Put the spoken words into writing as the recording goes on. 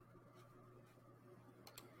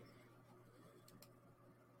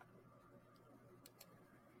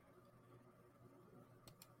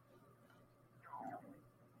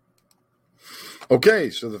Okay,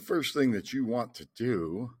 so the first thing that you want to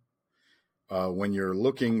do when you're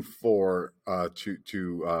looking for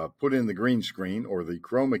to put in the green screen, or the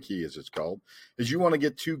chroma key as it's called, is you want to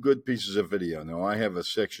get two good pieces of video. Now I have a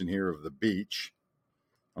section here of the beach,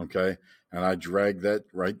 okay, and I drag that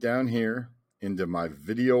right down here into my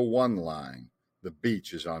video 1 line. The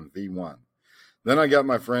beach is on V1. Then I got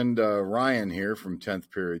my friend Ryan here from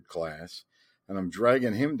 10th period class, and I'm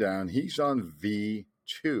dragging him down. He's on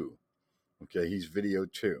V2. Okay, he's video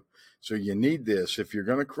 2. So you need this. If you're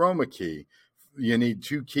going to chroma key, you need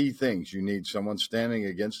two key things. You need someone standing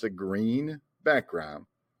against a green background,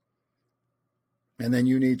 and then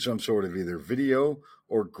you need some sort of either video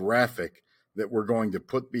or graphic that we're going to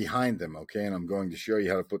put behind them, okay? And I'm going to show you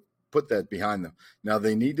how to put that behind them. Now,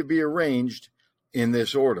 they need to be arranged in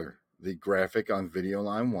this order: the graphic on video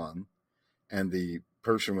line 1 and the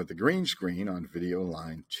person with the green screen on video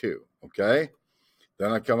line 2, okay?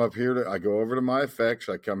 Then I come up here I go over to my effects.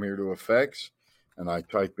 I come here to effects, and I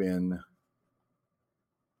type in,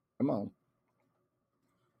 come on,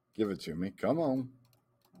 give it to me, come on.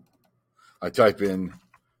 I type in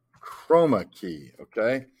chroma key,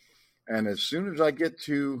 okay? And as soon as I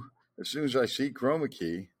see chroma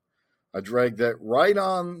key, I drag that right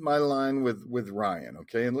on my line with Ryan,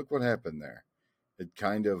 okay? And look what happened there. It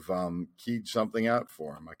kind of keyed something out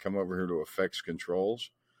for him. I come over here to effects controls,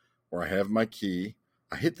 where I have my key.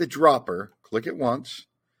 I hit the dropper, click it once,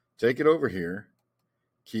 take it over here,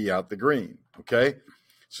 key out the green, okay?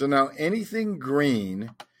 So now anything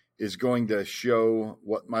green is going to show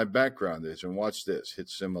what my background is. And watch this, hit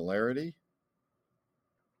similarity,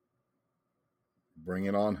 bring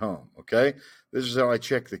it on home, okay? This is how I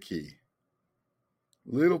check the key.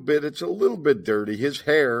 It's a little bit dirty. His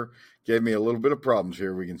hair gave me a little bit of problems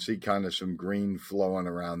here. We can see kind of some green flowing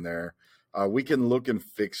around there. We can look and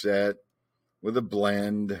fix that with a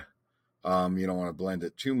blend. You don't want to blend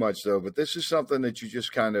it too much though, but this is something that you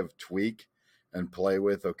just kind of tweak and play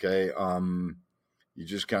with, okay? You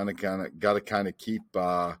just got to keep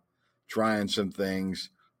trying some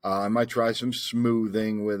things. I might try some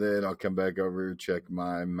smoothing with it. I'll come back over here, check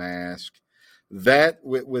my mask. That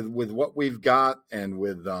with what we've got, and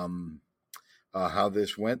with how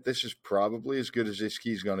this went, this is probably as good as this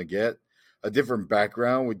key's going to get. A different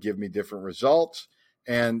background would give me different results,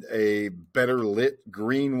 and a better lit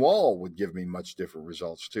green wall would give me much different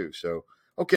results too. So